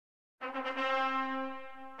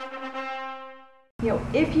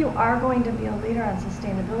If you are going to be a leader on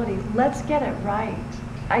sustainability, let's get it right.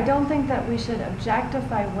 I don't think that we should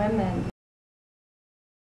objectify women.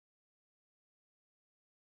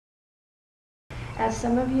 As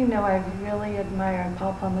some of you know, I've really admired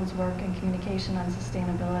Paul Polman's work in communication on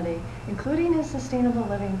sustainability, including his Sustainable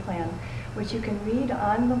Living Plan, which you can read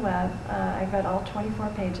on the web. I've read all 24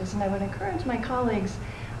 pages, and I would encourage my colleagues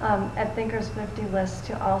at Thinkers 50 List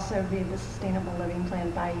to also read the Sustainable Living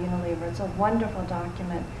Plan by Unilever. It's a wonderful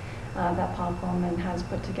document that Paul Polman has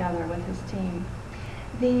put together with his team.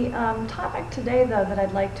 The topic today, though, that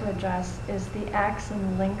I'd like to address is the Axe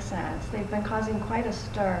and Lynx ads. They've been causing quite a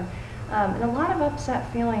stir. And a lot of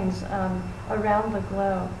upset feelings around the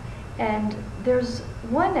globe. And there's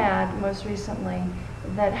one ad most recently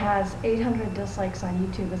that has 800 dislikes on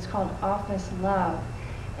YouTube. It's called Office Love.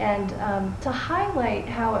 And to highlight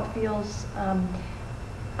how it feels,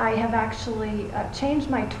 I have actually changed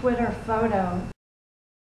my Twitter photo.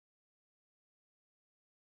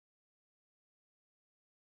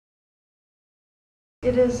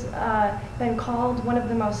 It has been called one of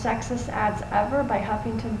the most sexist ads ever by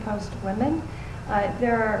Huffington Post women.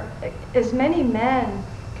 There are as many men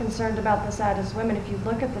concerned about this ad as women. If you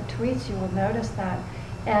look at the tweets, you will notice that.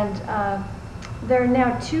 And there are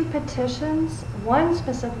now 2 petitions, one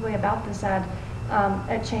specifically about this ad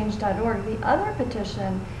at change.org. The other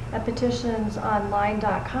petition at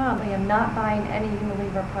petitionsonline.com. I am not buying any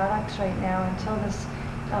Unilever products right now until this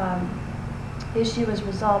issue is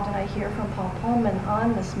resolved and I hear from Paul Polman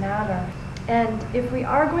on this matter. And if we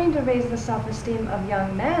are going to raise the self-esteem of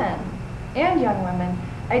young men and young women,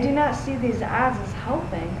 I do not see these ads as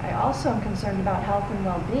helping. I also am concerned about health and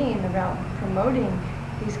well-being, about promoting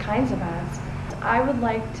these kinds of ads. I would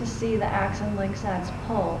like to see the Axe and Lynx ads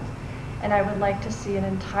pulled, and I would like to see an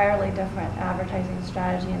entirely different advertising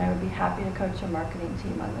strategy, and I would be happy to coach a marketing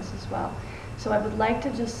team on this as well. So I would like to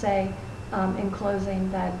just say in closing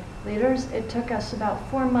that leaders, it took us about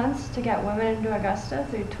 4 months to get women into Augusta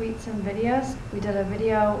through tweets and videos. We did a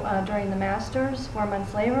video during the Masters. 4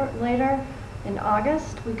 months later, in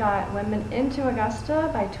August, we got women into Augusta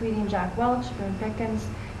by tweeting Jack Welch, Boone Pickens,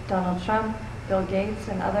 Donald Trump, Bill Gates,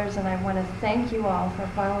 and others, and I want to thank you all for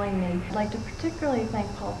following me. I'd like to particularly thank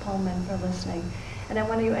Paul Polman for listening. And I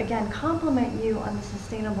want to, again, compliment you on the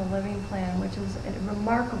Sustainable Living Plan, which is a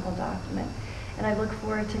remarkable document. And I look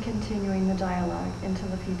forward to continuing the dialogue into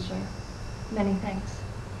the future. Many thanks.